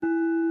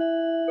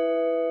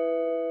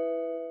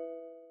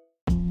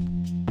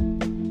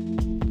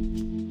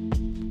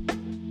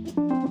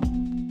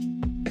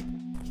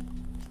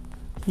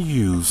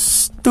You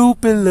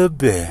stupid little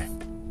bit.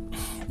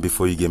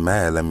 Before you get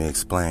mad, let me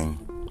explain.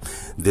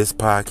 This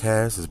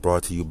podcast is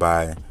brought to you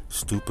by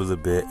Stupid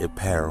Little Bit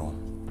Apparel.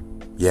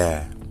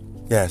 Yeah,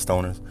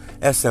 stoners.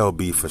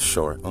 SLB for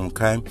short,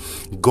 okay?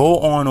 Go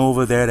on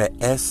over there to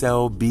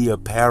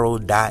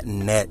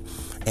slbapparel.net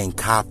and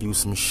cop you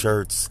some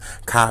shirts,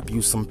 cop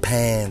you some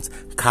pants,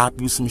 cop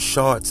you some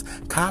shorts,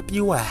 cop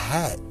you a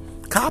hat,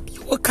 cop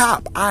you a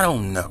cop. I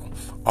don't know.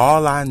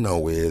 All I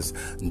know is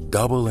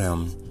Double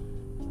M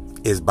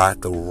is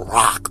about to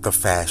rock the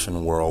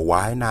fashion world.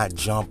 Why not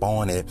jump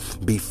on it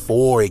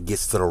before it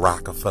gets to the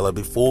Rockefeller,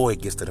 before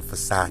it gets to the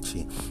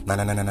Versace? No.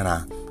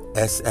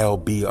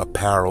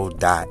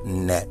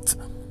 slbapparel.net.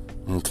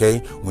 Okay?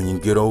 When you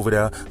get over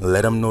there,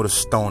 let them know the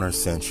stoner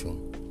sent you.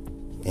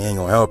 It ain't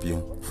gonna help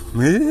you.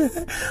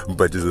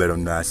 But just let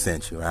them know I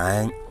sent you,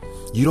 alright?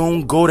 You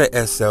don't go to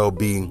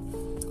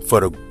SLB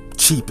for the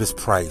cheapest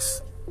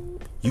price.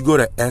 You go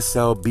to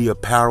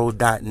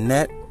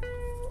slbapparel.net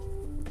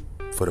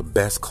for the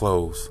best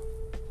clothes.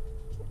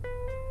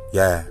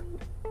 Yeah,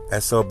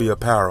 SLB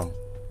Apparel.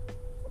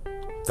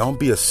 Don't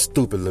be a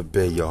stupid little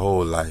bit your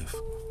whole life.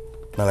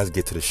 Now let's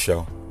get to the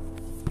show.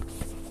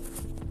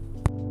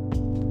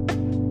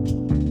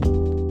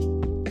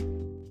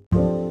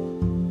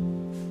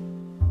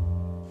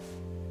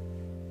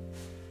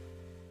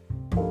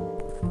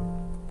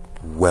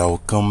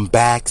 Welcome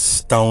back,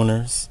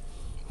 stoners.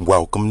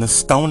 Welcome to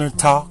Stoner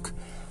Talk.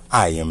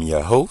 I am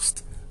your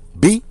host,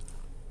 B.C.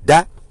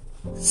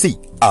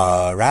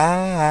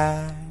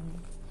 Alright.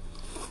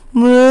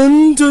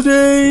 And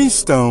today,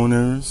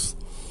 stoners,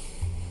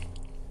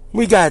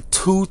 we got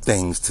two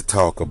things to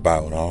talk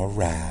about,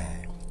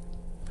 alright.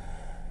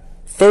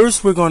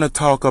 First, we're going to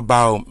talk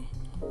about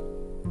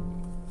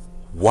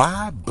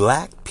why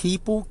black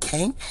people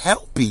can't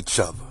help each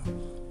other.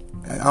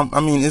 I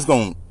mean, it's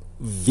going to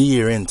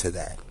veer into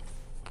that.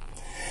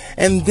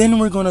 And then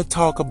we're going to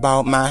talk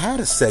about, now I had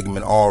a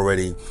segment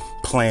already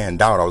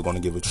planned out. I was going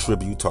to give a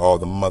tribute to all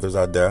the mothers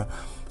out there,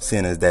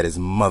 seeing as that is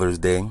Mother's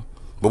Day.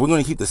 But we're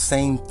going to keep the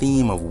same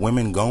theme of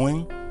women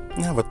going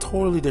and have a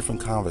totally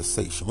different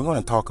conversation. We're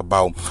going to talk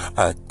about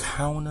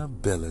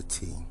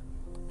accountability.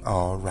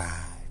 All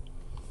right.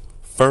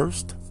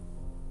 First,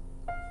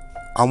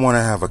 I want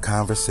to have a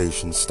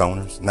conversation,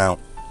 stoners. Now,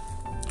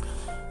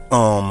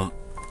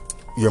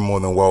 you're more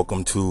than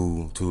welcome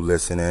to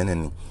listen in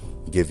and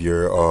give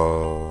your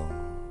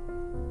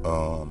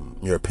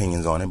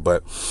opinions on it,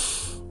 but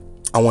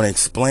I want to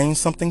explain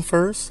something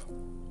first.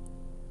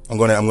 I'm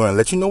going to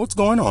let you know what's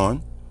going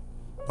on.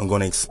 I'm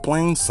going to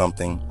explain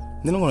something,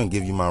 then I'm going to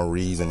give you my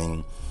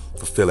reasoning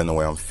for feeling the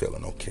way I'm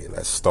feeling. Okay,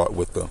 let's start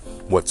with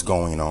what's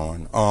going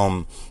on.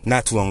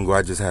 Not too long ago,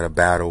 I just had a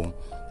battle.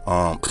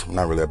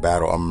 Not really a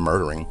battle, a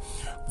murdering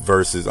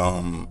versus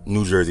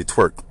New Jersey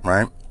Twerk,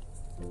 right?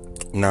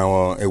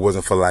 Now, it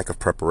wasn't for lack of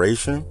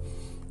preparation.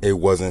 It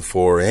wasn't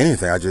for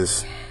anything. I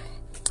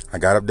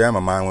got up there, my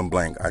mind went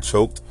blank. I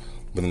choked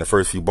within the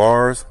first few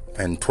bars,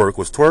 and twerk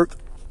was twerk.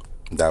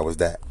 That was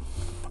that.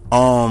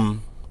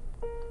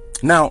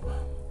 Now,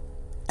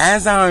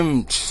 as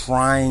I'm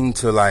trying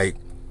to, like,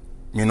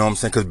 you know what I'm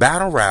saying? Because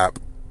battle rap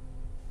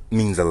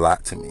means a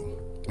lot to me.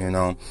 You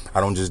know, I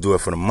don't just do it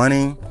for the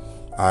money.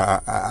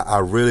 I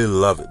really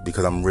love it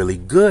because I'm really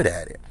good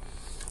at it.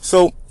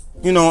 So,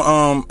 you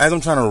know, as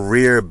I'm trying to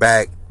rear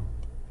back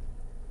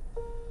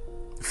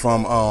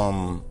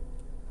from,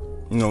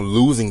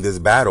 losing this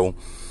battle,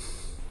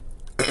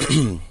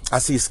 I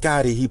see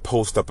Scotty, he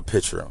posts up a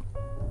picture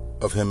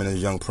of him and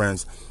his young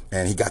prince,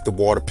 and he got the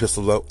water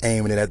pistol up,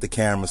 aiming it at the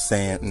camera,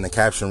 saying, and the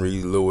caption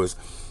reads,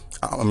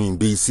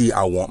 BC,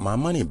 I want my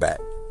money back.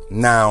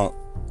 Now,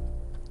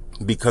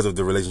 because of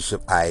the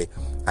relationship I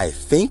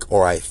think,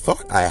 or I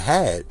thought I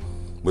had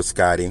with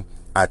Scotty,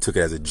 I took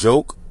it as a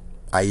joke.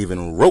 I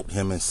even wrote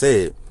him and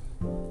said,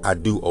 I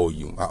do owe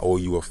you. I owe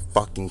you a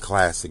fucking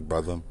classic,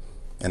 brother.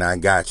 And I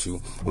got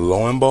you.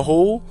 Lo and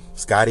behold,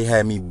 Scotty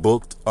had me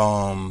booked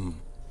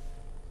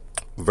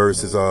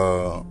versus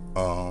I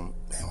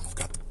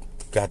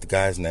forgot the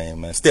guy's name,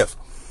 man. Stiff.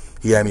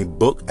 He had me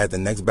booked at the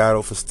next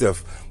battle for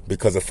Stiff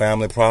because of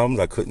family problems.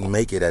 I couldn't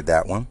make it at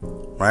that one,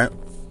 right?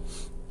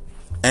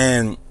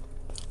 And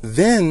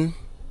then,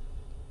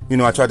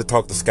 I tried to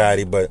talk to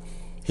Scotty, but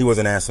he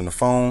wasn't answering the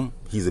phone.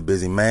 He's a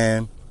busy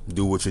man.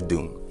 Do what you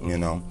do,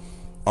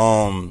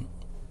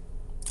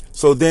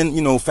 So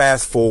then,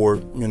 fast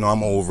forward,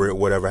 I'm over it,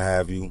 whatever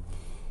have you.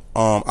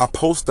 I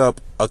post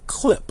up a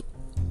clip,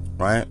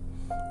 right,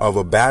 of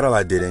a battle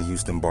I did in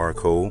Houston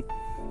Barcode.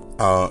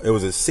 It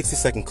was a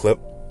 60-second clip.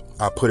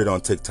 I put it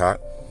on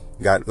TikTok.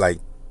 Got like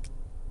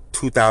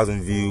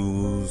 2,000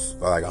 views,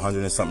 like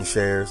 100 and something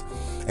shares.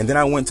 And then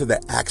I went to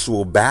the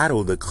actual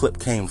battle the clip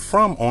came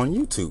from on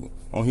YouTube,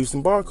 on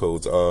Houston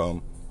Barcode's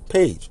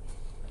page.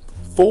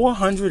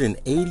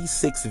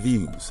 486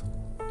 views,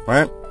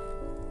 right?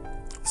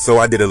 So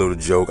I did a little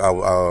joke.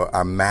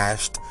 I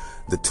mashed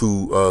the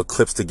two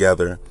clips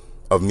together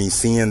of me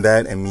seeing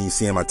that and me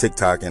seeing my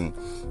TikTok, and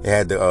it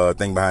had the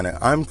thing behind it.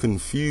 I'm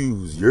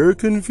confused. You're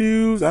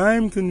confused.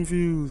 I'm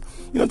confused.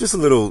 Just a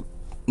little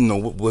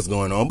what's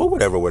going on, but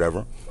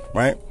whatever,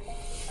 right?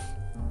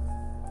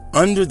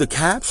 Under the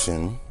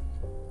caption,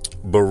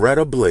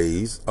 Beretta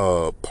Blaze,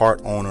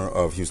 part owner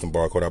of Houston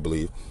Barcode, I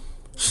believe,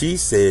 she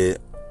said,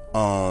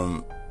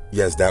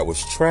 yes, that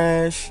was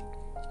trash.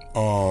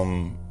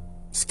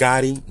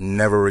 Scotty,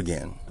 never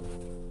again.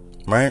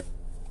 Right?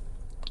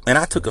 And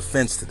I took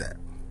offense to that.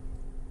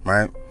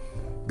 Right?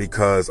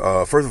 Because,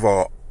 first of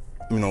all,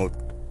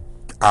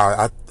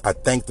 I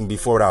thanked him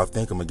before, but I'll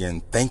thank him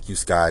again. Thank you,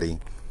 Scotty,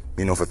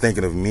 for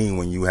thinking of me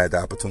when you had the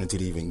opportunity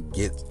to even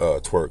get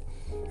Twerk.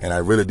 And I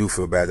really do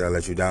feel bad that I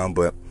let you down,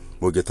 but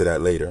we'll get to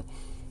that later.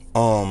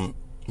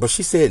 But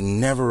she said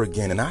never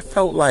again. And I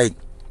felt like,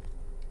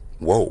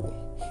 whoa.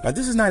 Now,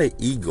 this is not an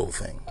ego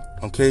thing.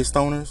 Okay,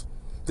 stoners?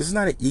 This is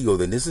not an ego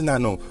thing. This is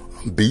not no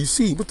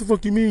BC. What the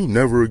fuck you mean?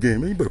 Never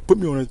again. Man, you better put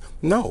me on it.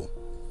 No.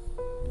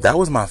 That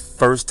was my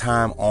first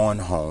time on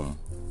Home.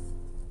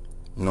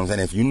 You know what I'm saying?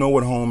 If you know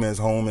what Home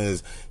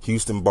is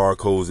Houston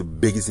Barcode's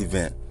biggest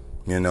event.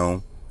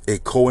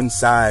 It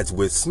coincides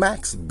with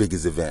Smack's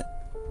biggest event.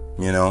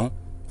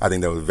 I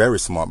think that was very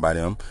smart by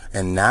them.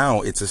 And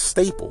now it's a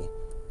staple.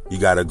 You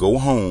got to go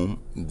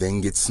home,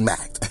 then get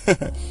smacked. You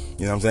know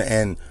what I'm saying?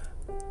 And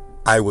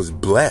I was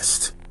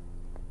blessed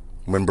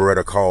when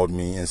Beretta called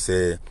me and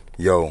said,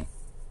 yo,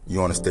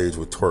 you on the stage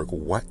with Twerk.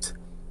 What?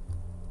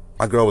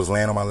 My girl was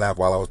laying on my lap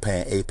while I was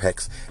playing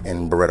Apex,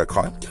 and Beretta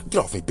called, get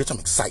off me, bitch, I'm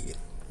excited.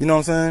 You know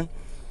what I'm saying?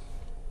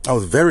 I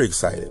was very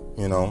excited,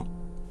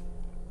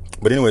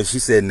 But anyway, she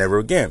said never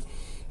again.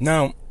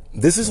 Now,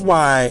 this is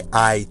why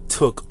I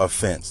took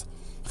offense.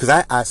 Because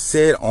I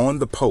said on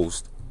the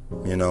post,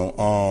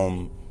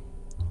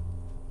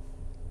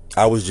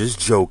 I was just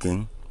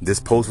joking. This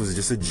post was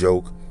just a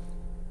joke.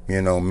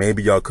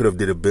 Maybe y'all could have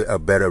did a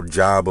better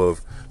job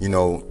of,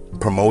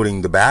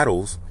 promoting the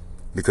battles,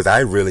 because I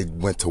really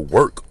went to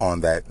work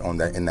in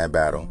that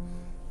battle.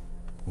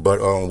 But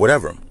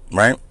whatever,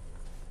 right?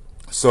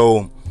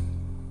 So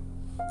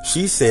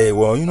she said,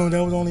 well,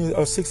 that was only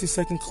a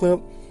 60-second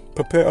clip.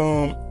 Prepare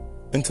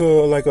into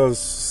like a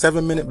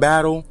 7-minute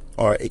battle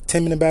or a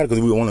 10-minute battle,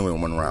 because we only went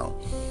one round.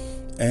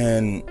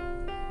 And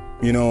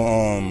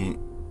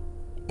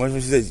what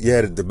she said,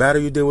 yeah, the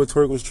battle you did with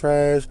Twerk was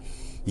trash.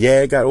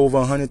 Yeah, it got over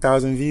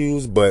 100,000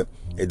 views, but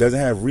it doesn't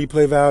have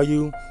replay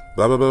value.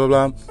 Blah blah blah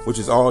blah blah, which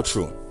is all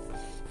true.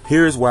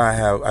 Here's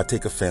why I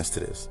take offense to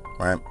this,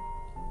 right?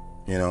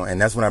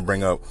 And that's when I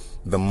bring up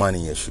the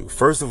money issue.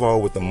 First of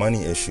all, with the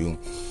money issue,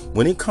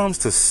 when it comes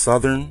to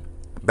Southern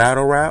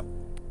battle rap,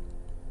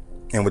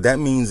 and what that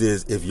means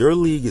is if your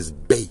league is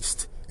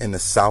based in the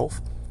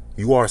South,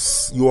 you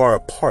are a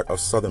part of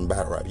Southern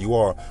battle rap. You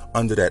are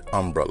under that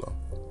umbrella,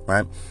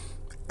 right?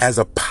 As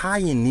a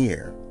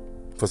pioneer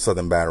for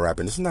Southern battle rap,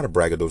 and this is not a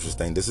braggadocious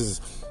thing. This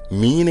is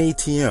me and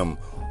ATM.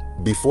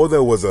 Before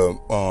there was a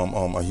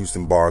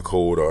Houston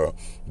Barcode or a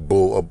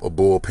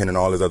bullpen and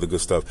all this other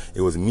good stuff,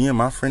 it was me and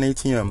my friend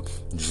ATM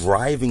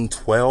driving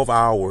 12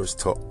 hours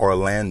to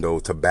Orlando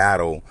to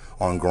battle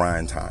on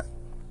grind time.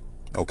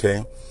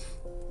 Okay?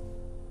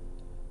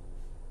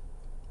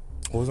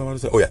 What was I about to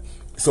say? Oh, yeah.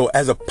 So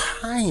as a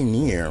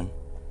pioneer,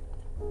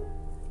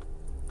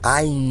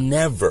 I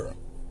never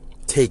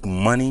take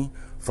money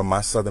from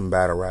my Southern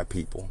battle rap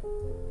people.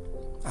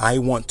 I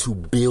want to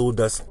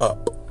build us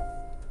up.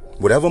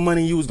 Whatever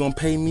money you was gonna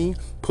pay me,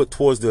 put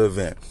towards the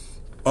event.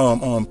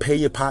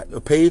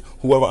 Pay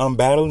whoever I'm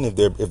battling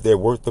if they're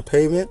worth the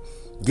payment.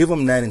 Give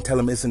them that and tell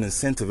them it's an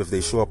incentive if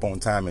they show up on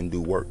time and do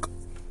work.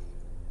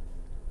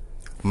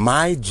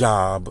 My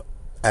job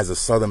as a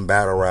Southern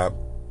battle rap,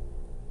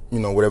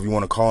 whatever you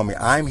want to call me,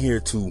 I'm here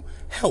to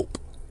help.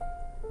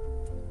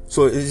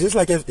 So it's just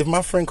like if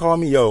my friend called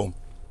me, yo,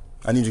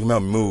 I need you to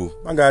help me move.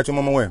 I got you, I'm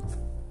on my way. I'm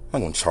not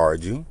gonna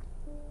charge you.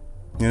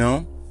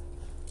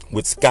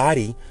 With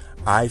Scotty,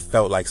 I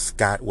felt like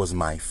Scott was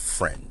my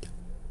friend.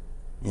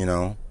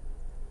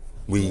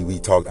 We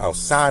talked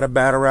outside of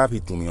battle rap. He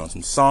threw me on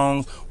some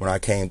songs. When I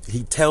came,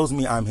 he tells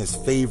me I'm his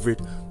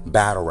favorite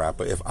battle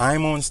rapper. If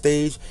I'm on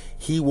stage,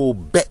 he will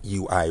bet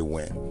you I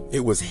win.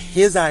 It was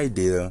his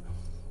idea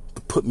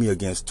to put me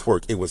against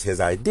Twerk. It was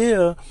his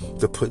idea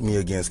to put me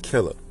against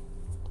Killer.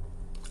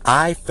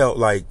 I felt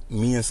like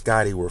me and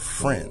Scotty were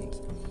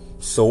friends.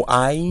 So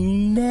I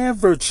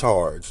never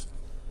charged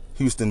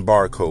Houston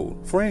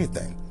Barcode for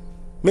anything.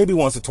 Maybe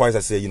once or twice I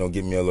said,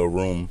 give me a little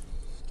room.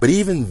 But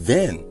even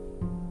then,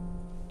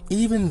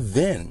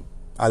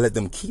 I let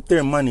them keep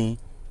their money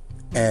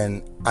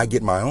and I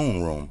get my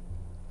own room.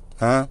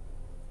 I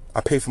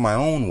pay for my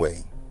own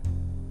way.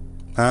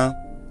 I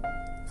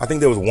think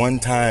there was one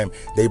time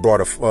they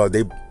booked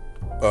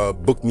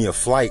me a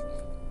flight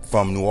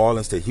from New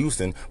Orleans to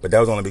Houston, but that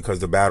was only because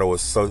the battle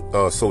was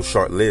so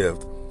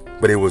short-lived.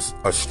 But it was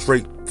a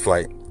straight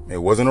flight. It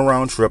wasn't a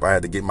round trip. I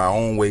had to get my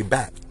own way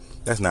back.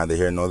 That's neither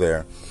here nor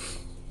there.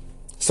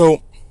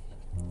 So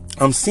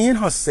I'm seeing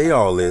her say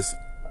all this,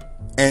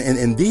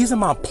 and these are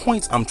my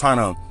points I'm trying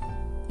to,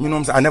 what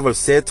I'm saying? I never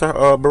said to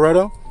her,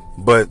 Beretta,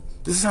 but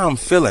this is how I'm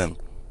feeling.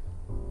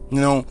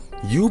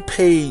 You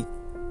paid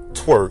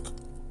Twerk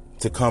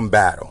to come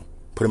battle,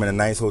 put him in a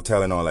nice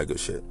hotel and all that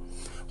good shit.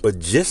 But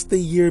just the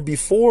year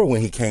before,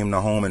 when he came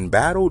to home and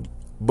battled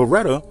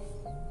Beretta,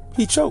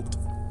 he choked.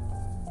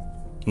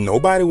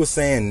 Nobody was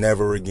saying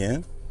never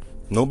again.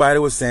 Nobody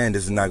was saying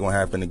this is not going to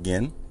happen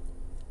again.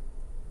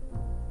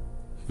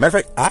 Matter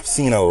of fact, I've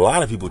seen a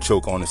lot of people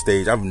choke on the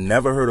stage. I've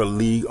never heard a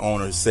league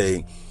owner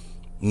say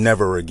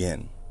never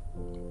again.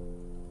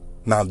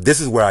 Now, this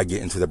is where I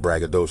get into the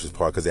braggadocious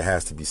part, because it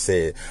has to be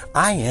said.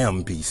 I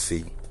am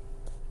BC.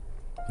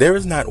 There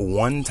is not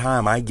one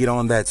time I get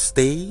on that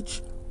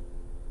stage,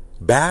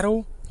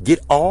 battle, get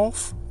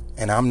off,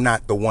 and I'm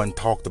not the one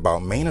talked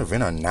about, main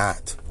event or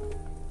not.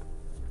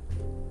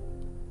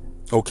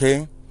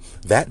 Okay?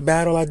 That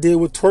battle I did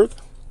with Twerk,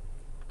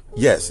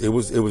 yes, it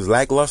was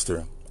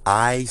lackluster.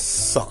 I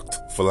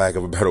sucked, for lack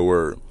of a better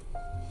word.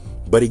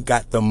 But it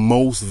got the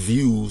most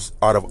views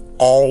out of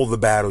all the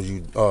battles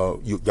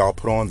y'all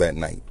put on that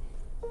night.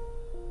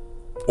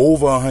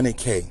 Over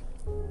 100K.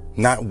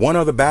 Not one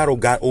other battle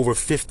got over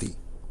 50.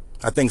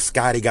 I think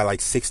Scotty got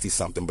like 60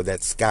 something, but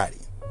that's Scotty.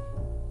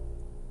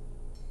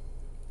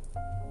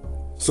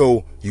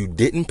 So you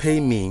didn't pay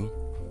me,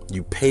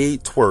 you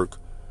paid Twerk.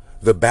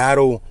 The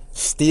battle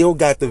still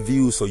got the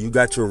views, so you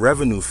got your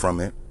revenue from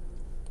it.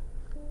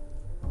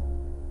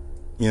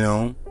 You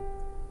know,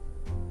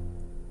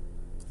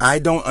 I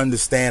don't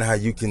understand how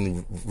you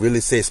can really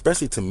say,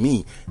 especially to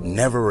me,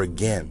 never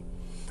again.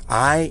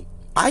 I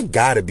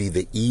gotta be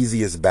the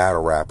easiest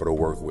battle rapper to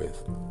work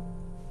with.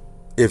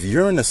 If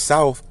you're in the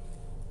South,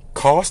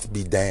 cost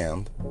be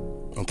damned.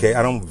 Okay,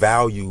 I don't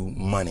value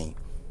money.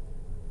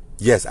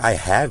 Yes, I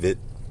have it.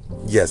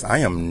 Yes, I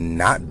am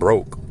not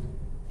broke.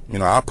 You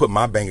know, I'll put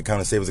my bank account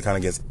and savings account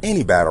against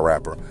any battle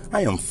rapper.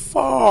 I am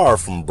far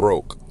from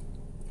broke.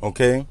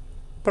 Okay?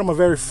 But I'm a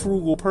very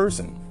frugal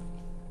person.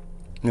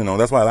 You know,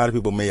 that's why a lot of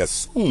people may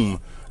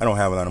assume I don't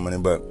have a lot of money,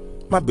 but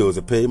my bills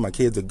are paid, my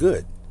kids are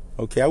good.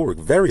 Okay, I work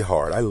very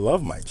hard. I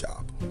love my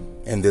job.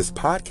 And this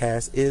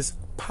podcast is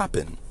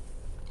popping.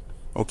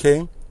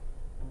 Okay?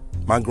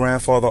 My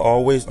grandmother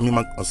always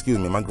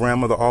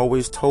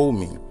told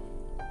me,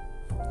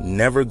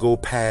 never go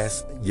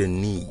past your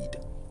need.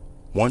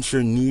 Once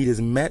your need is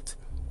met,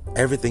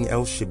 everything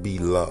else should be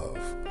love.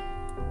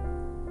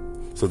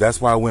 So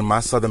that's why when my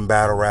Southern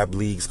Battle Rap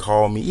leagues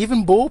call me,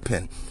 even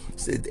Bullpen,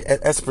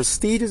 as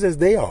prestigious as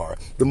they are,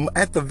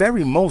 at the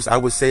very most, I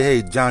would say,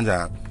 hey, John,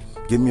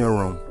 give me a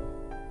room.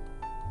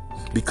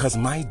 Because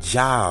my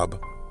job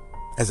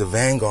as a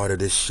vanguard of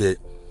this shit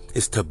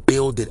is to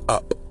build it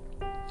up.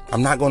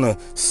 I'm not going to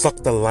suck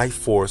the life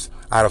force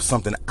out of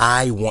something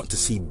I want to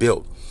see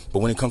built. But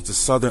when it comes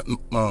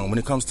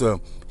to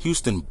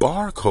Houston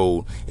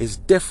Barcode, it's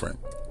different.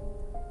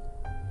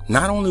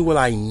 Not only will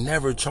I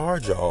never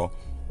charge y'all,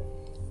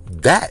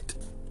 that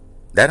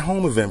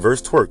home event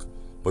versus Twerk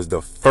was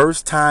the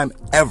first time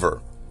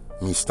ever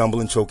me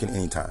stumbling, choking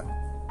anytime.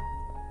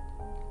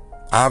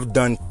 I've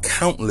done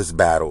countless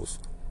battles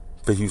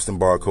for Houston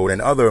Barcode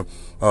and other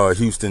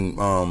Houston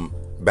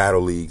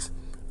battle leagues.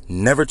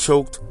 Never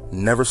choked,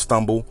 never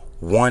stumbled,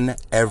 won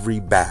every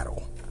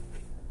battle.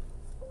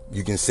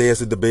 You can say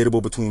it's a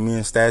debatable between me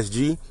and Stats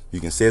G. You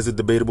can say it's a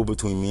debatable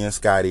between me and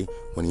Scotty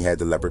when he had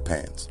the leopard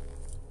pants.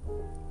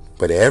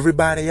 But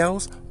everybody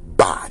else,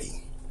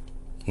 body.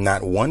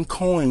 Not one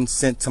coin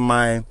sent to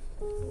my...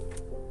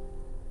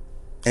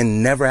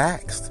 And never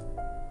asked.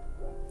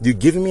 You're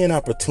giving me an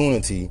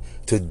opportunity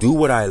to do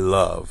what I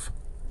love.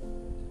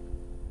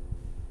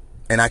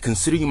 And I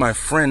consider you my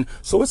friend,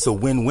 so it's a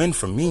win-win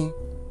for me.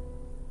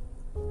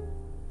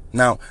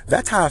 Now,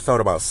 that's how I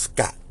felt about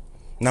Scott.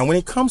 Now, when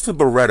it comes to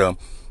Beretta,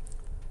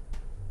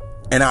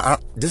 and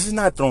this is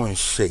not throwing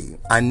shade.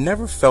 I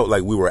never felt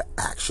like we were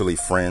actually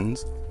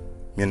friends,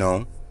 you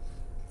know.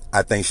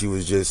 I think she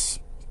was just...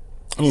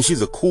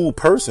 she's a cool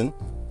person,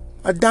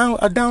 a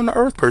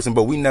down-to-earth person,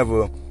 but we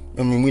never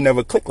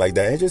clicked like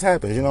that. It just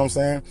happens, you know what I'm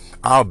saying?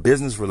 Our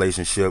business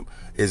relationship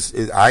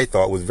is I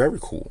thought was very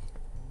cool.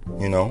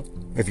 You know,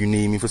 if you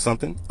need me for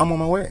something, I'm on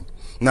my way.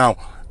 Now,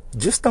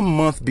 just a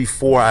month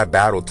before I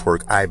battled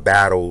Twerk,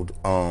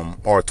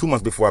 or 2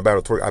 months before I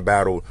battled Twerk, I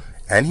battled,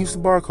 and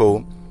Houston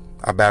Barcode,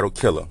 I battled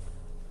Killer.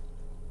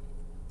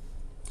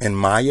 In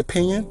my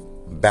opinion,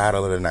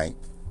 battle of the night.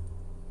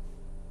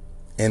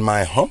 In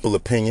my humble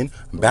opinion,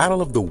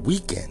 battle of the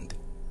weekend.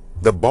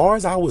 The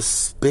bars I was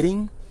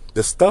spitting,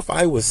 the stuff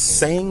I was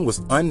saying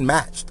was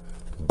unmatched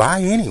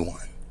by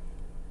anyone.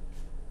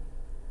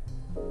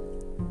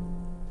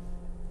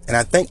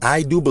 And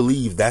I do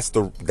believe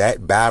that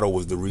battle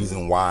was the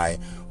reason why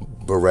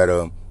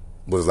Beretta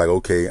was like,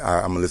 okay,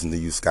 I'm gonna listen to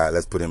you, Scott.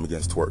 Let's put him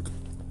against Twerk.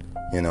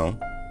 You know,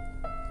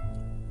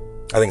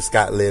 I think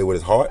Scott led with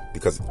his heart,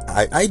 because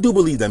I do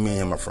believe that me and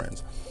him are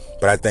friends.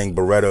 But I think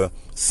Beretta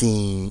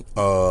seen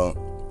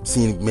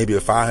maybe a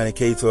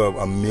 500K to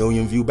a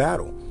million view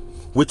battle,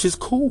 which is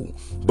cool.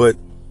 But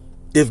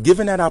if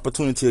given that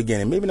opportunity again,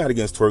 and maybe not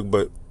against Twerk,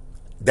 but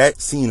that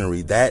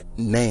scenery, that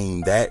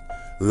name, that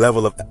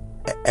level of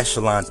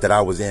echelons that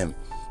I was in,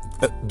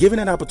 given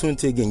that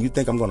opportunity again, you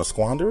think I'm going to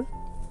squander it?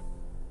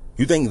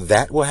 You think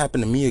that will happen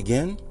to me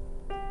again?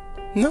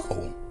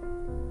 No.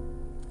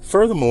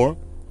 Furthermore,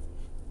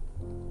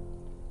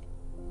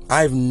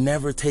 I've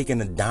never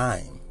taken a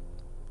dime.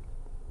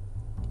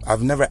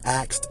 I've never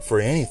asked for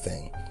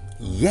anything.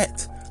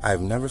 Yet,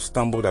 I've never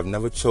stumbled. I've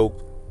never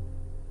choked.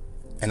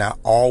 And I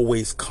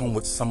always come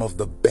with some of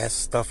the best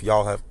stuff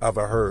y'all have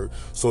ever heard.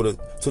 So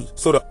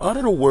to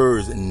utter the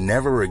words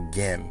never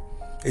again,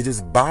 it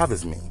just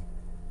bothers me.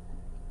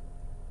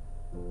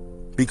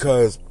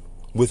 Because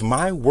with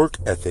my work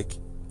ethic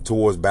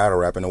towards battle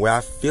rap and the way I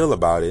feel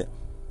about it,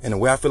 and the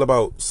way I feel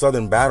about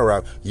Southern battle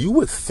rap, you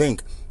would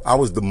think I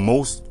was the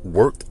most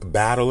worked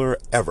battler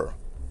ever.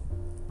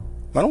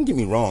 Now, don't get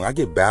me wrong. I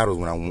get battles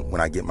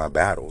when I get my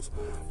battles.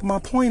 But my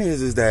point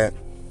is that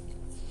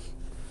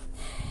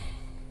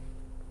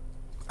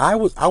I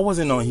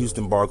wasn't on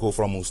Houston Barcode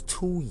for almost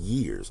 2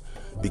 years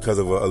because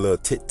of a little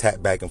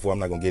tit-tat back and forth. I'm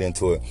not going to get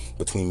into it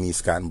between me,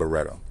 Scott, and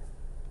Beretta.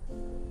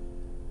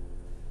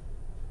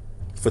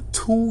 For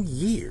 2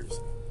 years.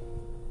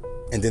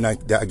 And then I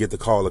get the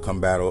call to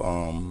come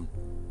battle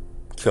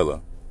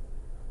Killer.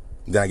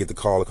 Then I get the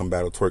call to come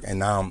battle Twerk. And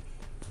now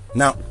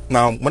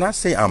when I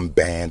say I'm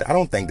banned, I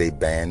don't think they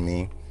banned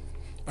me.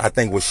 I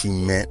think what she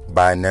meant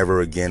by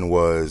never again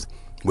was,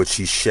 would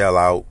she shell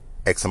out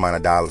X amount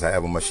of dollars,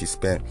 however much she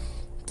spent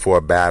for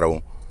a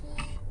battle.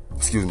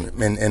 Excuse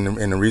me. And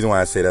the reason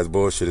why I say that's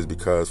bullshit is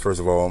because,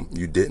 first of all,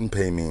 you didn't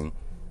pay me,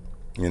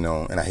 and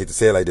I hate to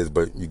say it like this,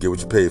 but you get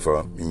what you pay for,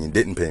 and you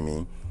didn't pay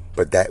me.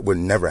 But that would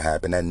never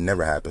happen. That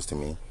never happens to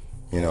me,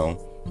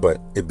 but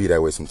it be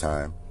that way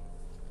sometime.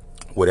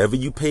 Whatever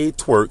you paid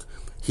Twerk,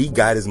 he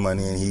got his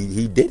money and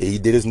he did it. He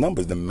did his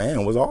numbers. The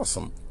man was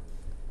awesome.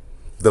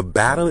 The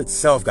battle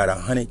itself got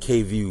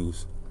 100K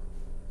views.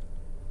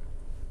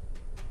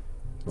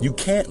 You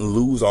can't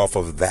lose off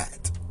of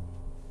that.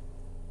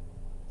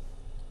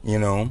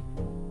 And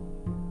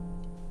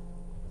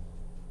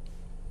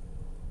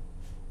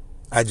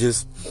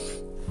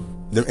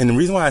the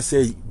reason why I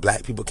say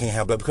black people can't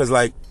have black, because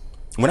like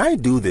when I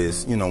do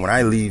this, when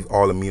I leave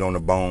all the meat on the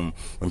bone,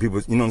 when people,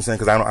 you know what I'm saying,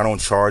 because I don't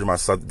charge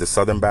the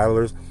Southern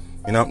battlers,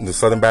 the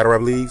Southern battle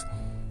rap leagues,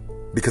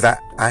 because I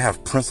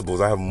have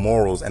principles, I have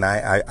morals, and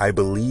I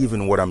believe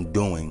in what I'm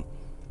doing.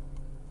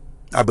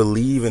 I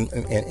believe in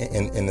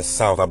the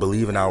South. I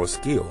believe in our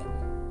skill.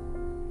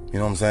 You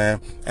know what I'm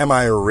saying? Am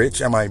I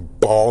rich? Am I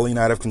balling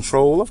out of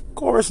control? Of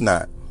course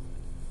not.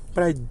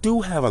 But I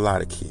do have a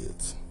lot of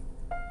kids.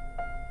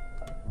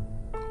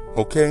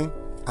 Okay?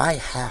 I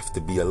have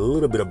to be a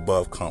little bit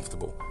above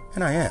comfortable.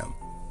 And I am.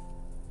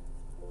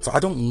 So I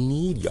don't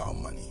need y'all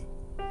money.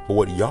 But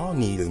what y'all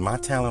need is my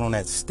talent on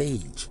that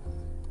stage.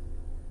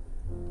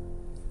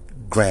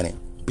 Granted,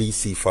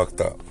 BC fucked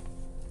up.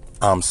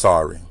 I'm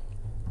sorry.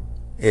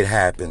 It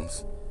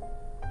happens.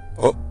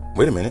 Oh,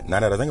 wait a minute. Now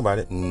that I think about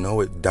it,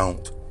 no, it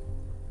don't.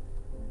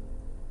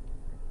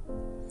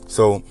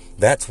 So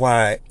that's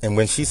why, and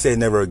when she said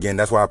never again,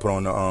 that's why I put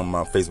on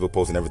my Facebook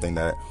post and everything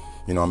that,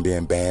 I'm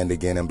being banned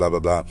again and blah, blah,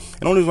 blah.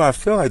 And the only reason why I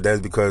feel like that is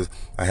because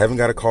I haven't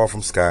got a call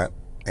from Scott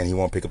and he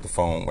won't pick up the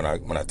phone when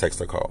I text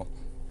or call.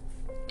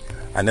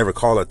 I never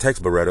call or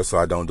text Beretta, so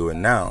I don't do it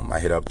now. I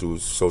hit up through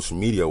social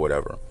media or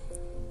whatever.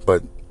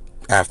 But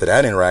after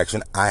that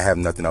interaction, I have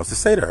nothing else to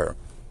say to her.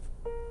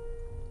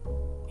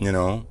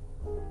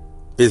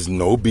 It's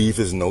no beef,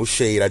 it's no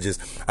shade. I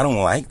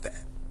don't like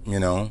that,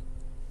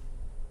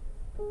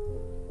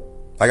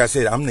 Like I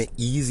said, I'm the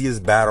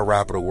easiest battle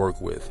rapper to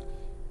work with.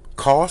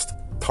 Cost,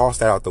 toss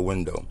that out the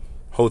window.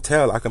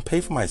 Hotel, I can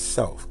pay for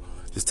myself.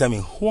 Just tell me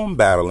who I'm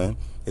battling.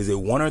 Is it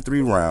 1 or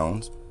 3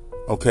 rounds?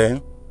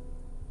 Okay.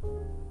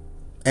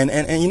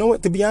 And you know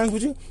what? To be honest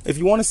with you, if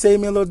you want to save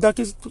me a little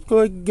ducats, go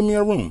ahead and give me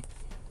a room.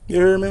 You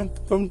hear me, man?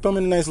 Throw me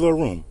in a nice little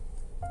room.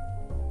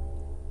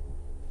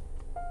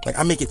 Like,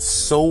 I make it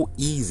so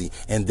easy.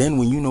 And then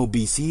when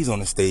BC's on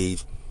the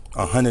stage,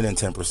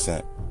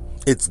 110%.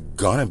 It's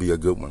gonna be a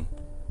good one.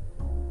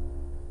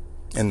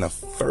 And the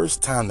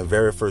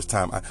very first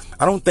time,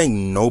 I don't think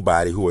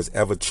nobody who has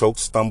ever choked,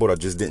 stumbled, or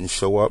just didn't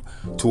show up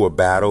to a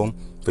battle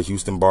for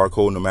Houston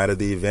Barcode, no matter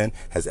the event,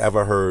 has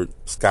ever heard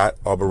Scott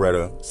or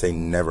Beretta say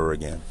never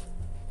again.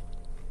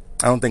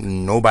 I don't think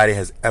nobody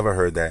has ever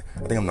heard that.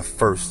 I think I'm the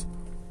first.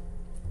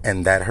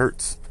 And that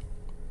hurts.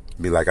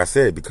 Like I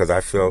said, because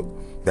I felt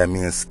that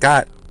me and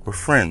Scott were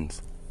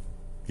friends.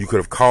 You could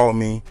have called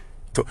me.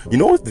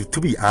 To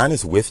be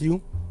honest with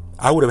you,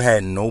 I would have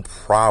had no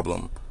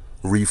problem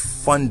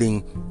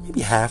refunding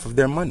maybe half of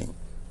their money.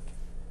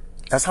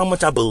 That's how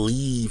much I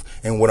believe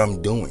in what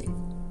I'm doing.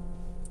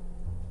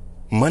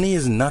 Money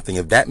is nothing.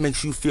 If that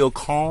makes you feel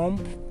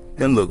calm,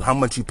 then look, how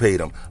much you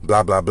paid them.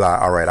 Blah, blah, blah.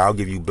 All right, I'll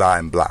give you blah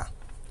and blah.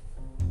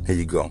 Here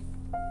you go.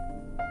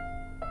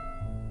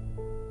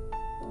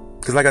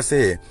 Because like I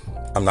said,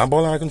 I'm not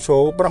balling out of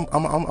control, but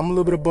I'm a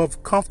little bit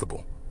above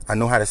comfortable. I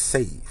know how to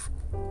save.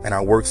 And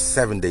I work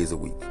 7 days a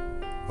week.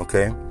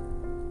 Okay?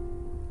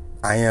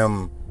 I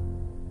am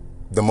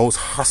the most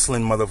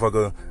hustling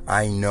motherfucker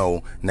I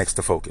know next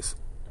to Focus.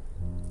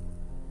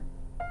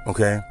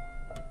 Okay?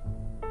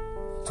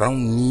 So I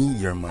don't need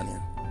your money.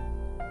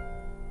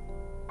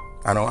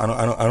 I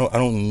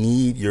don't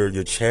need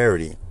your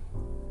charity.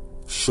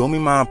 Show me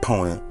my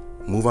opponent,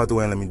 move out the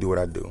way and let me do what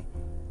I do.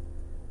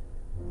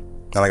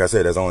 Now, like I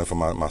said, that's only for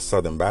my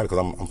southern battle, because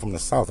I'm from the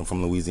South. I'm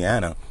from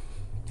Louisiana.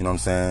 You know what I'm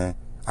saying?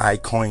 I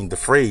coined the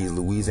phrase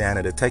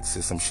Louisiana to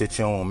Texas, some shit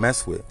you don't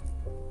mess with.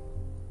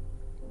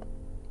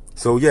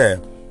 So yeah,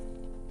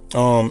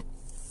 so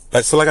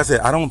like I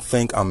said, I don't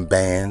think I'm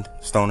banned,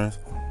 stoners,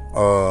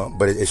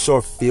 but it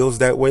sure feels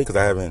that way because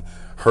I haven't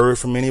heard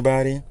from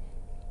anybody.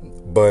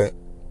 But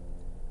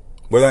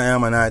whether I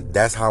am or not,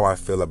 that's how I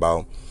feel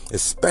about,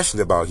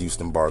 especially about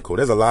Houston Barcode.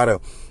 There's a lot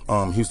of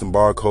Houston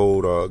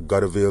Barcode or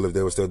Gutterville, if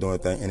they were still doing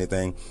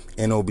anything,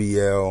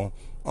 NOBL,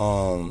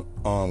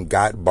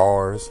 Got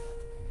Bars,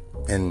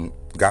 and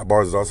Got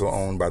Bars is also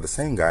owned by the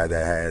same guy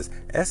that has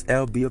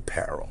SLB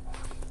Apparel.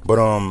 But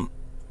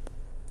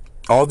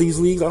all these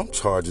leagues, I don't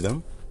charge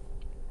them,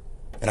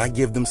 and I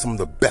give them some of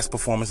the best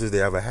performances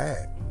they ever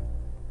had.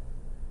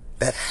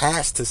 That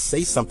has to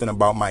say something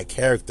about my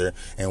character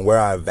and where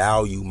I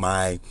value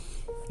my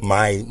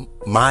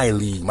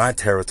league, my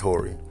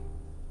territory.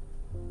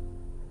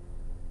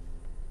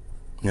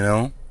 You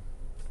know?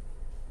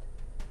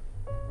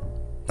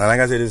 Now, like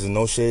I said, this is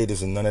no shade.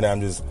 This is none of that.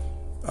 I'm just,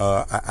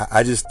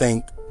 I just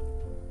think,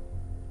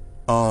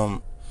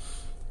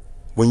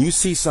 when you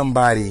see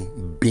somebody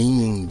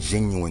being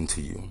genuine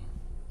to you,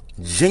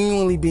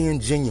 genuinely being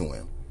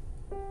genuine,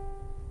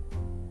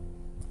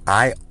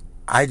 I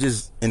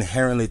just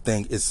inherently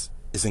think it's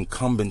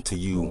incumbent to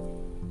you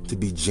to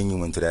be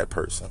genuine to that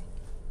person.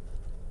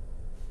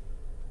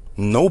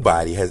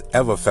 Nobody has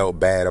ever felt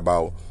bad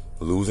about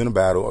losing a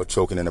battle or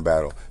choking in a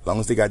battle. As long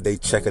as they got their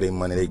check or their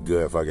money, they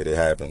good. Fuck it, it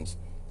happens.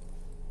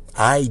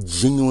 I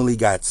genuinely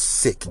got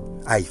sick.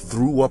 I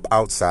threw up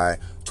outside,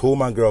 told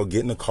my girl,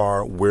 get in the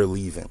car, we're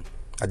leaving.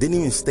 I didn't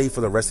even stay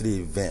for the rest of the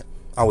event.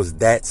 I was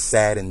that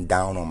sad and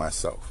down on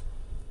myself.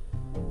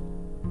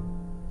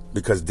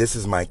 Because this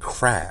is my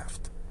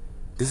craft.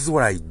 This is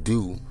what I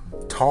do.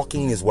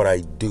 Talking is what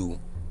I do.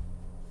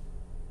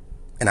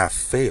 And I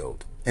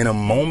failed in a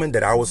moment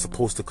that I was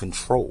supposed to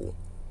control.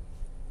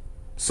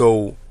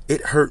 So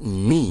it hurt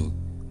me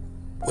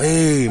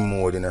way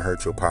more than it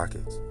hurt your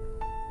pockets.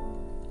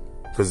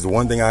 Because the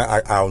one thing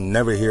I'll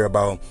never hear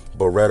about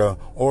Beretta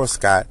or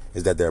Scott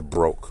is that they're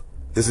broke.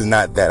 This is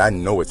not that. I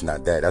know it's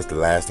not that. That's the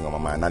last thing on my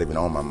mind, not even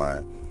on my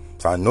mind.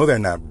 So I know they're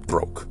not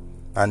broke.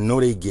 I know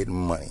they get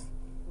money.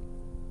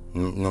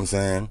 You know what I'm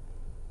saying?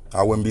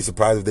 I wouldn't be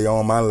surprised if they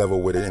on my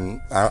level with it.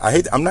 And I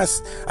hate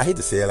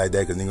to say it like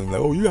that because niggas be like,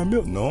 oh, you got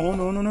milk.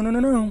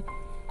 No.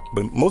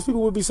 But most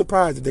people would be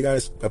surprised if they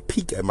got a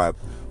peek at my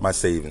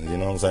savings. You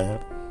know what I'm saying?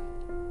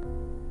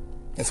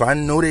 And so I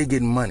know they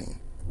get money.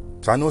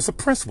 So I know it's a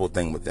principle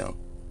thing with them.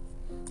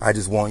 I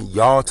just want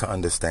y'all to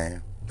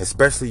understand,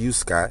 especially you,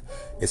 Scott.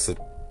 It's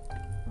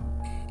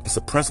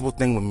a principle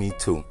thing with me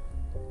too.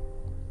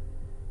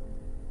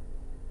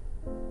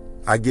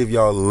 I give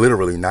y'all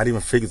literally, not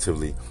even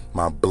figuratively,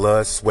 my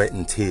blood, sweat,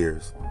 and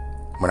tears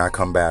when I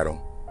come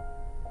battle.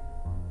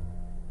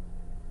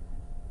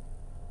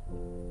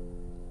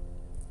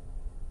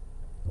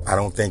 I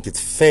don't think it's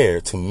fair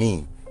to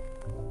me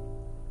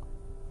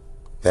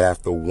that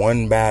after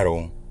one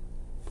battle,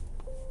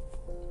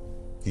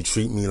 you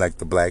treat me like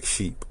the black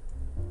sheep.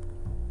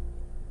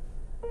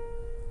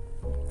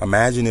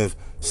 Imagine if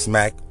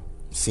Smack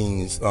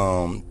seen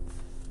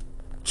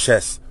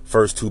Chess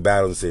first two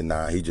battles and said,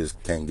 nah, he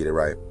just can't get it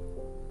right.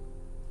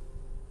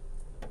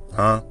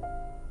 Huh?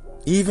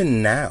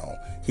 Even now,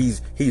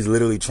 he's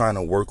literally trying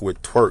to work with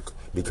Twerk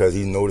because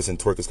he's noticing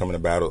Twerk is coming to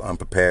battle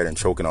unprepared and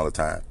choking all the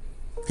time.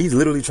 He's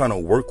literally trying to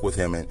work with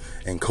him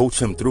and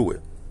coach him through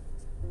it.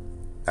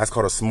 That's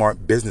called a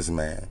smart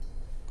businessman.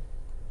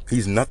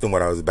 He's nothing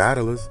without his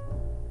battlers.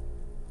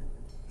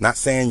 Not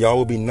saying y'all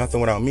will be nothing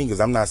without me, because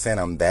I'm not saying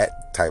I'm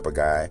that type of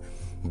guy.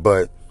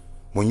 But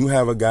when you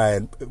have a guy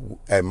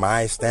at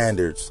my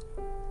standards,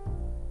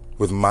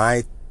 with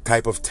my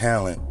type of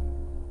talent,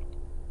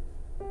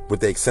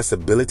 with the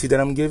accessibility that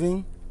I'm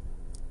giving,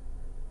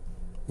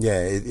 yeah,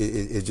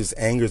 it just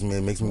angers me.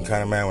 It makes me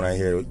kind of mad when I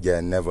hear,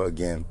 yeah, never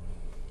again.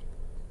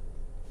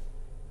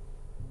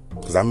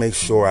 Because I make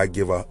sure I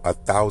give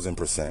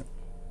 1,000%.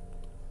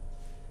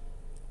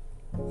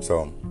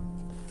 So,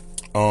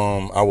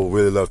 I would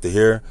really love to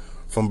hear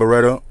from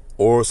Beretta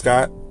or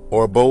Scott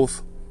or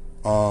both.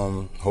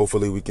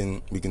 Hopefully we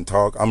can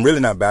talk. I'm really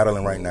not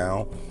battling right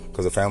now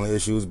because of family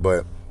issues,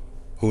 but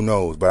who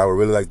knows? But I would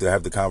really like to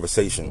have the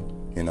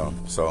conversation, you know.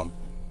 So,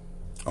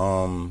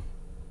 I'm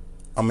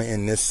gonna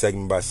end this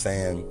segment by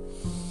saying,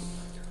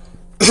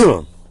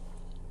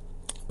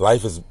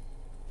 life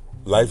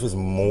is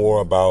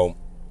more about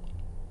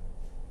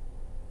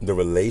the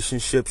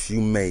relationships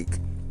you make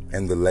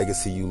and the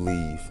legacy you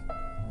leave.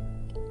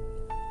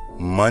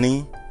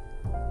 Money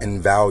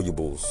and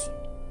valuables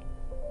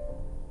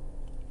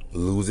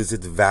loses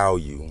its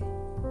value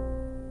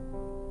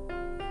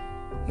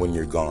when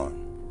you're gone.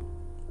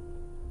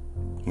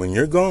 When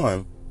you're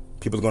gone,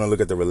 people are going to look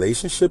at the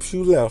relationships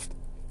you left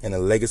and the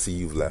legacy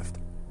you've left.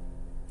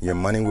 Your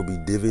money will be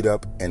divvied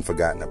up and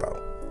forgotten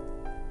about.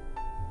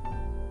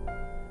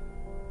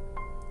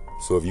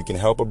 So if you can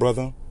help a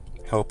brother,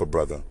 help a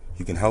brother.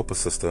 You can help a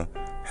sister,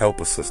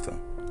 help a sister.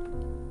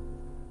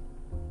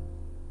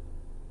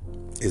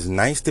 It's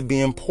nice to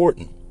be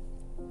important,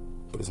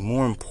 but it's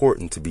more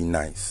important to be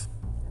nice.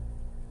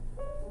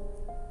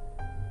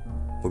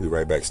 We'll be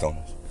right back,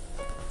 Stoners.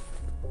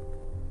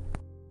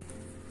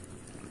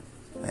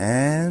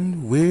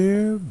 And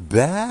we're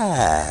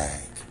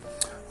back.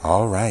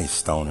 All right,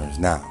 Stoners.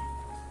 Now,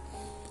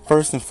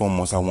 first and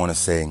foremost, I want to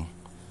say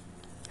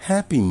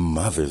Happy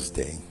Mother's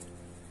Day.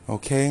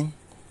 Okay?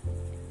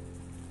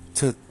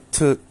 To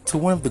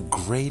one of the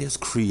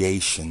greatest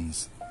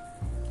creations,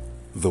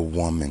 the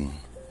woman,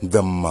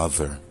 the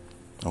mother.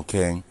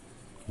 Okay?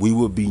 We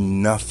would be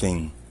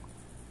nothing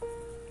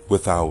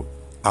without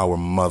our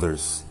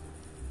mothers.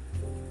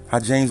 How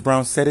James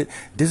Brown said it,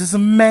 this is a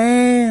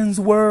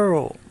man's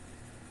world.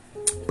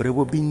 But it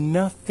would be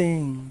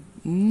nothing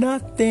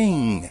without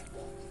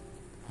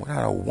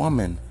a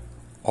woman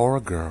or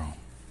a girl.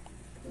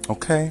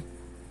 Okay?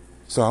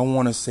 So I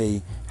want to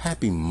say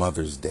Happy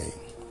Mother's Day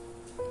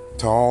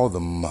to all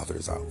the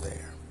mothers out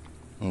there.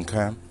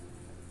 Okay?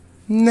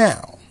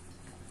 Now,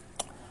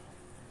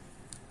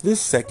 this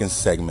second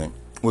segment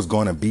was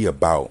going to be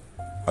about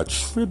a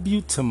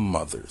tribute to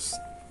mothers.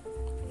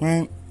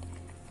 Right?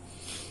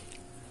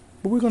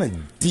 But we're going to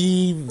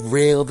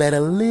derail that a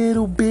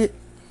little bit.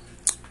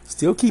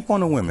 Still keep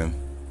on the women.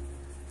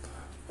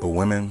 But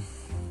women,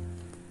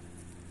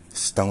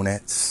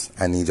 Stonettes,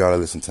 I need y'all to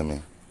listen to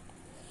me.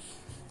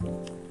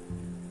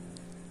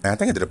 And I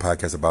think I did a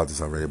podcast about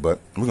this already, but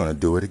we're going to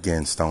do it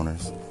again,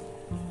 Stoners.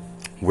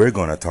 We're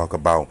going to talk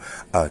about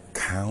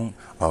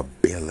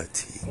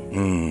accountability.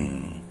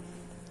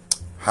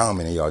 How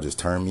many of y'all just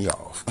turned me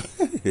off?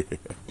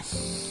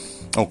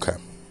 Okay.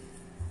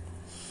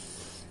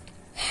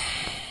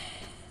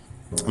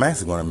 I'm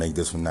actually going to make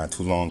this one not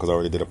too long because I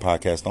already did a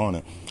podcast on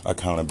it.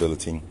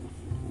 Accountability.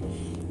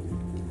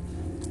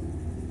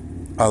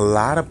 A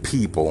lot of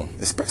people,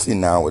 especially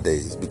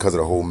nowadays, because of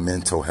the whole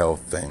mental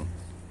health thing,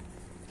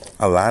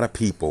 a lot of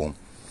people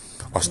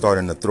are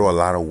starting to throw a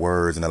lot of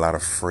words and a lot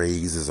of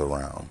phrases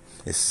around,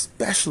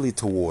 especially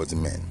towards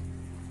men.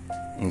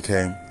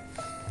 Okay?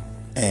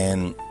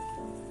 And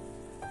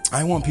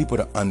I want people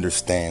to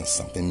understand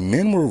something.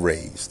 Men were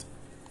raised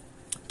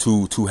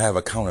to have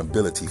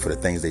accountability for the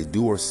things they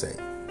do or say.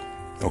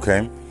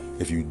 Okay?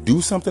 If you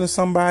do something to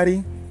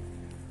somebody,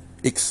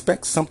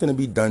 expect something to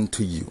be done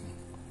to you.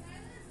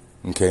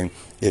 Okay?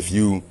 If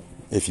you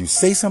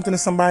say something to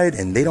somebody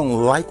and they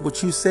don't like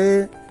what you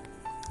said,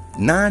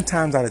 9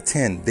 times out of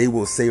 10 they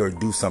will say or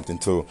do something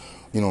to,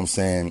 you know what I'm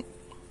saying,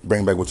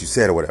 bring back what you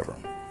said or whatever.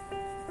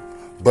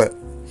 But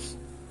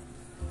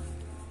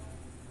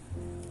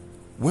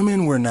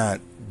women were not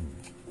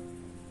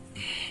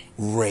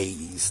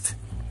raised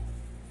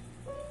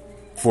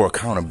for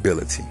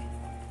accountability.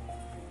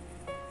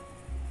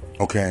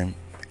 Okay?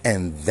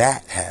 And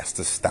that has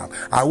to stop.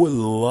 I would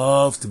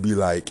love to be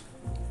like,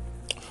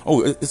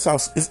 oh, it's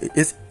us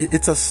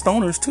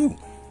Stoners too.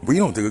 We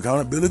don't take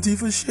accountability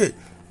for shit.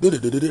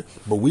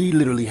 But we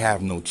literally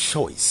have no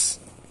choice.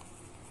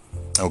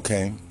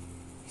 Okay?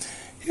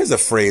 Here's a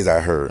phrase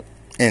I heard.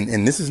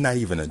 And this is not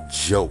even a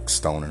joke,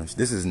 Stoners.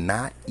 This is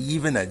not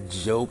even a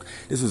joke.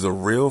 This is a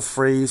real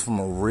phrase from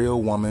a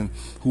real woman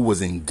who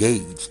was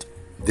engaged.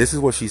 This is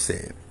what she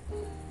said.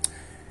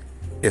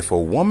 If a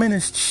woman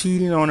is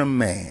cheating on a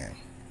man,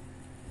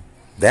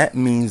 that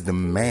means the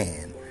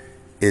man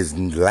is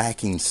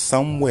lacking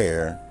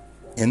somewhere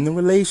in the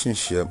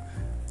relationship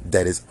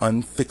that is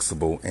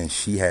unfixable, and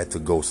she had to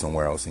go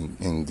somewhere else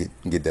and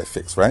get that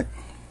fixed, right?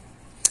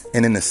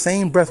 And in the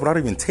same breath, without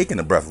even taking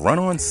a breath,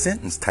 run-on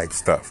sentence type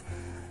stuff.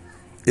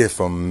 If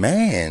a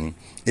man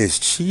is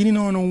cheating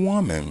on a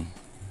woman,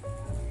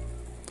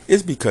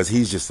 it's because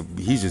he's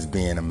just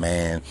being a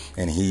man,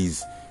 and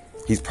he's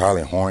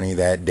probably horny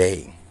that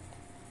day.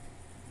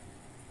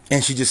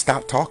 And she just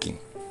stopped talking.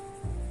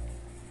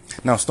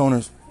 Now,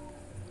 Stoners,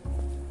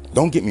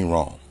 don't get me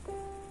wrong.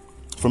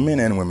 For men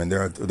and women,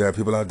 there are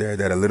people out there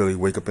that literally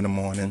wake up in the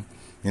morning,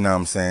 you know what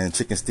I'm saying,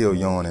 chicken still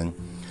yawning,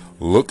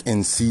 look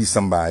and see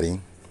somebody,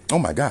 oh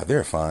my God,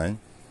 they're fine.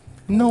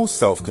 No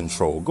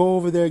self-control. Go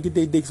over there, get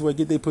their dicks wet,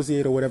 get their pussy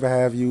ate or whatever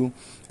have you,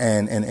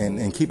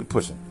 and keep it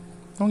pushing.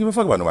 Don't give a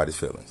fuck about nobody's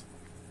feelings.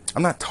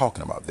 I'm not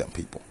talking about them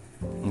people.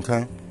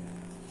 Okay? I'm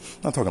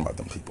not talking about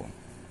them people.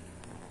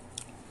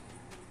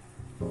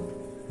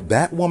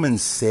 That woman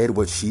said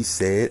what she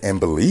said and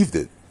believed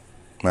it,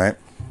 right?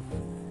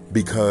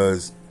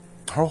 Because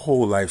her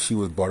whole life she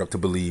was brought up to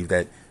believe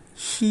that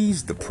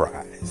she's the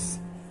prize.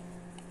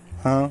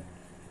 Huh?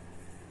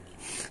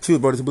 She was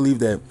brought up to believe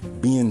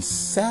that being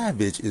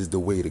savage is the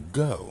way to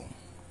go.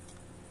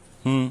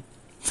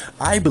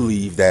 I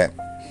believe that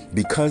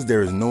because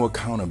there is no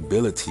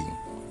accountability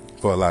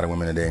for a lot of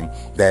women today,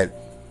 that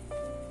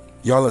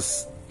y'all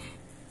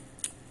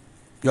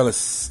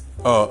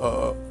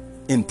are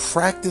in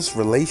practice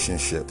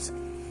relationships,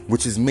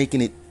 which is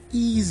making it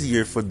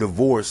easier for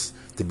divorce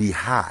to be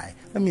high.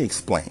 Let me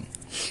explain.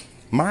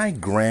 My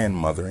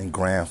grandmother and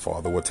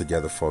grandfather were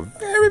together for a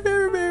very,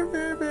 very, very,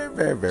 very, very,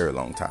 very, very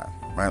long time,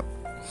 right?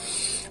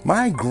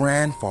 My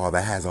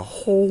grandfather has a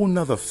whole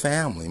nother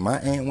family. My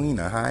Aunt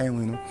Weena, hi Aunt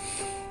Weena.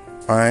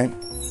 All right,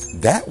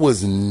 that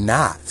was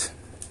not.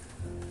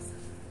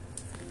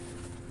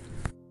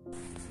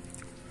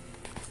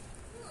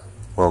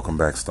 Welcome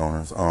back,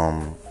 stoners.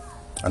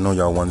 I know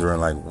y'all wondering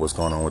like what's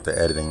going on with the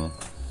editing.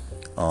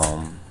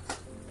 I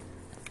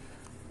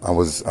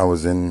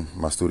was in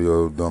my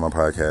studio doing my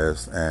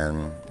podcast,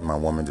 and my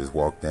woman just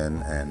walked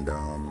in, and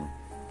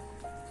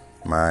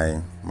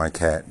my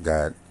cat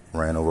got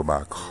ran over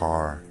by a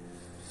car,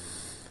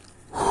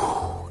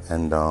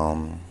 and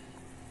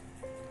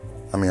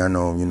I mean, I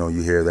know,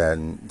 you hear that,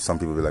 and some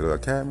people be like, "Oh,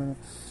 cat, man."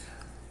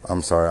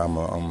 I'm sorry.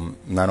 I'm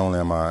not only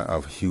am I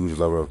a huge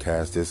lover of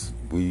cats.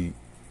 We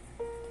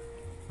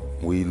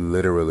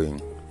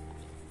literally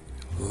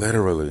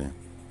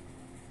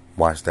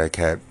watched that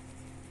cat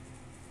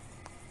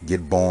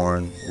get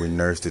born. We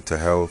nursed it to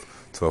health,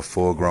 to a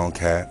full-grown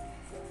cat.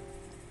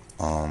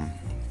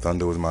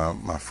 Thunder was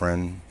my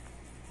friend,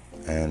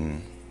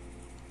 and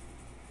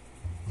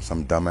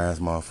some dumbass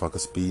motherfucker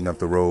speeding up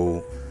the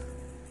road,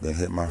 then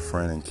hit my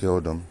friend and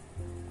killed him.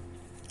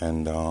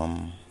 And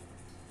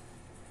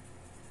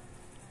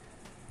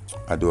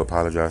I do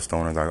apologize,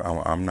 stoners.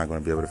 I'm not going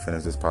to be able to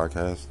finish this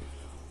podcast.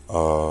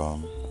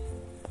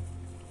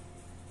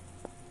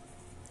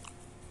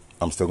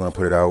 I'm still going to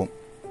put it out,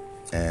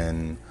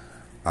 and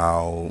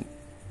I'll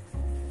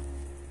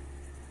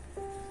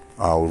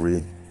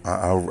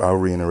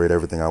reiterate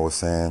everything I was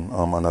saying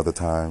another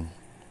time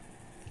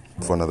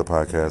for another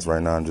podcast.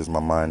 Right now,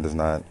 my mind is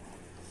not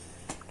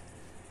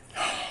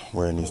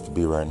where it needs to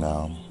be right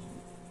now.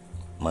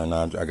 Right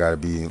now, I gotta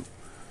be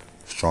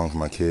strong for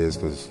my kids,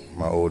 because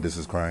my oldest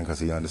is crying because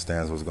he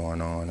understands what's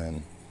going on,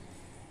 and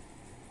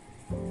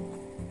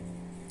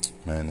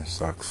man, it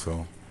sucks.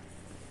 So,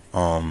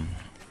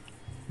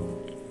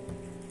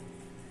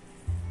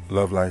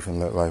 love life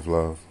and let life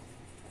love.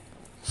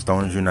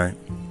 Stoners unite.